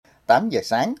8 giờ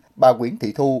sáng, bà Nguyễn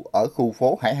Thị Thu ở khu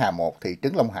phố Hải Hà 1, thị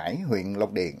trấn Long Hải, huyện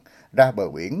Long Điền, ra bờ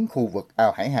biển khu vực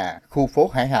ao Hải Hà, khu phố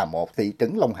Hải Hà 1, thị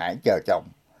trấn Long Hải chờ chồng.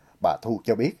 Bà Thu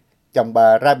cho biết, chồng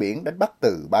bà ra biển đánh bắt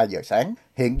từ 3 giờ sáng,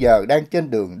 hiện giờ đang trên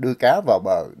đường đưa cá vào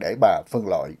bờ để bà phân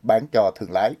loại bán cho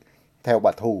thương lái. Theo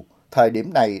bà Thu, thời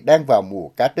điểm này đang vào mùa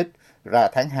cá trích, ra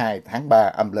tháng 2, tháng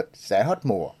 3 âm lịch sẽ hết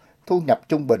mùa. Thu nhập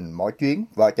trung bình mỗi chuyến,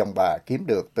 vợ chồng bà kiếm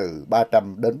được từ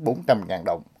 300 đến 400 ngàn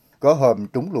đồng. Có hôm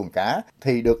trúng luồng cá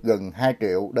thì được gần 2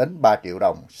 triệu đến 3 triệu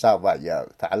đồng sau vài giờ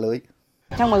thả lưới.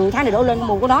 Trong 10 tháng này đổ lên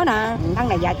mùa của nó nè, tháng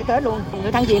này dài tới Tết luôn,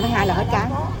 tháng Giêng tháng 2 là hết cá.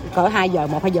 Cỡ 2 giờ,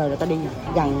 1-2 giờ rồi ta đi,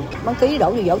 gần bán ký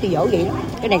đổ vô dỗ vậy đó.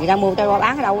 Cái này người ta mua tao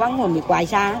bán ở đâu, bán ngoài miệt hoài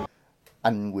xa.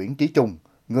 Anh Nguyễn Trí Trung,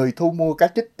 người thu mua cá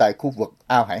trích tại khu vực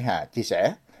ao Hải Hà chia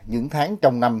sẻ, những tháng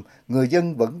trong năm, người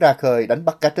dân vẫn ra khơi đánh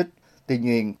bắt cá trích. Tuy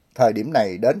nhiên, thời điểm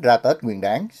này đến ra Tết Nguyên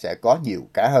Đán sẽ có nhiều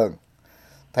cá hơn.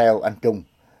 Theo anh Trung,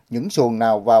 những xuồng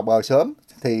nào vào bờ sớm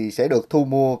thì sẽ được thu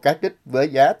mua cá trích với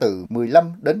giá từ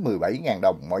 15 đến 17 ngàn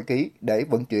đồng mỗi ký để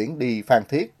vận chuyển đi Phan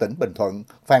Thiết, tỉnh Bình Thuận,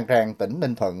 Phan Rang, tỉnh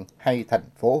Ninh Thuận hay thành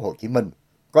phố Hồ Chí Minh.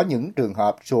 Có những trường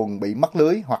hợp xuồng bị mắc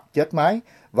lưới hoặc chết máy,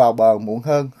 vào bờ muộn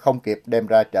hơn không kịp đem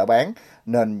ra chợ bán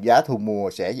nên giá thu mua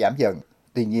sẽ giảm dần.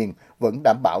 Tuy nhiên, vẫn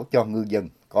đảm bảo cho ngư dân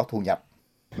có thu nhập.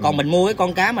 Còn mình mua cái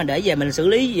con cá mà để về mình xử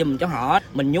lý giùm cho họ,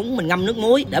 mình nhúng mình ngâm nước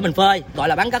muối để mình phơi, gọi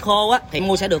là bán cá khô á, thì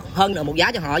mua sẽ được hơn được một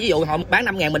giá cho họ. Ví dụ họ bán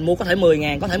 5 ngàn mình mua có thể 10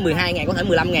 ngàn, có thể 12 ngàn, có thể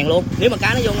 15 ngàn luôn. Nếu mà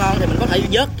cá nó vô ngon thì mình có thể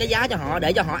vớt cái giá cho họ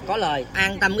để cho họ có lời,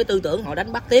 an tâm cái tư tưởng họ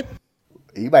đánh bắt tiếp.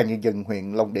 Ủy ban Nhân dân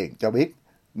huyện Long Điền cho biết,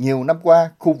 nhiều năm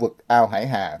qua, khu vực ao Hải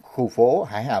Hà, khu phố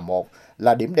Hải Hà 1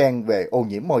 là điểm đen về ô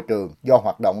nhiễm môi trường do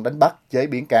hoạt động đánh bắt, chế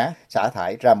biến cá, xả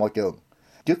thải ra môi trường.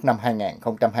 Trước năm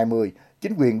 2020,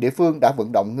 chính quyền địa phương đã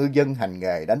vận động ngư dân hành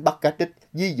nghề đánh bắt cá trích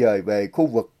di dời về khu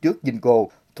vực trước Vinco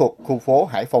thuộc khu phố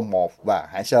Hải Phong 1 và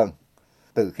Hải Sơn.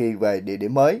 Từ khi về địa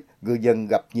điểm mới, ngư dân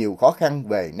gặp nhiều khó khăn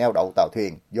về neo đậu tàu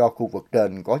thuyền do khu vực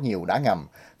trên có nhiều đá ngầm,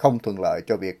 không thuận lợi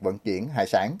cho việc vận chuyển hải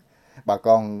sản. Bà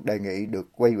con đề nghị được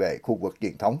quay về khu vực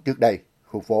truyền thống trước đây,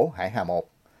 khu phố Hải Hà 1.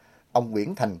 Ông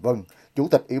Nguyễn Thành Vân, Chủ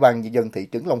tịch Ủy ban Nhân dân thị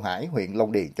trấn Long Hải, huyện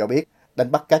Long Điền cho biết,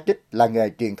 đánh bắt cá trích là nghề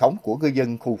truyền thống của ngư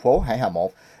dân khu phố Hải Hà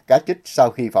 1. Cá trích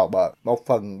sau khi vào bờ, một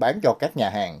phần bán cho các nhà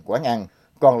hàng, quán ăn,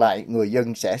 còn lại người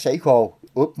dân sẽ sấy khô,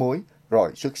 ướp muối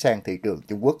rồi xuất sang thị trường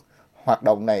Trung Quốc. Hoạt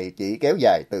động này chỉ kéo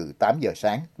dài từ 8 giờ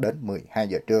sáng đến 12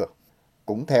 giờ trưa.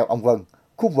 Cũng theo ông Vân,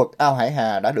 khu vực ao Hải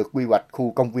Hà đã được quy hoạch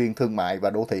khu công viên thương mại và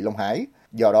đô thị Long Hải.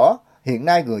 Do đó, hiện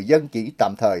nay người dân chỉ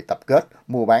tạm thời tập kết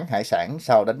mua bán hải sản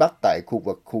sau đánh bắt tại khu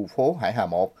vực khu phố Hải Hà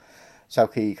 1. Sau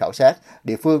khi khảo sát,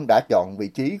 địa phương đã chọn vị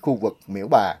trí khu vực Miễu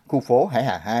Bà, khu phố Hải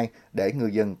Hà 2 để ngư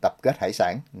dân tập kết hải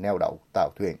sản, neo đậu tàu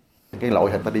thuyền. Cái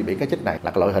loại hình ta đi biển cá trích này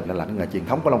là cái loại hình là cái nghề truyền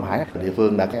thống của Long Hải. Địa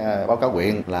phương đã báo cáo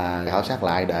huyện là khảo sát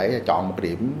lại để chọn một cái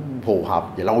điểm phù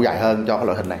hợp và lâu dài hơn cho cái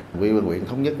loại hình này. Ủy ban huyện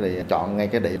thống nhất thì chọn ngay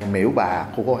cái điểm Miễu Bà,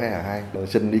 khu phố Hải Hà 2. Rồi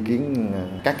xin ý kiến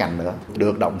các ngành nữa.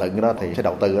 Được đồng thuận cái đó thì sẽ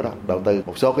đầu tư ở đó, đầu tư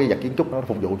một số cái vật kiến trúc nó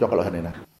phục vụ cho cái loại hình này nè.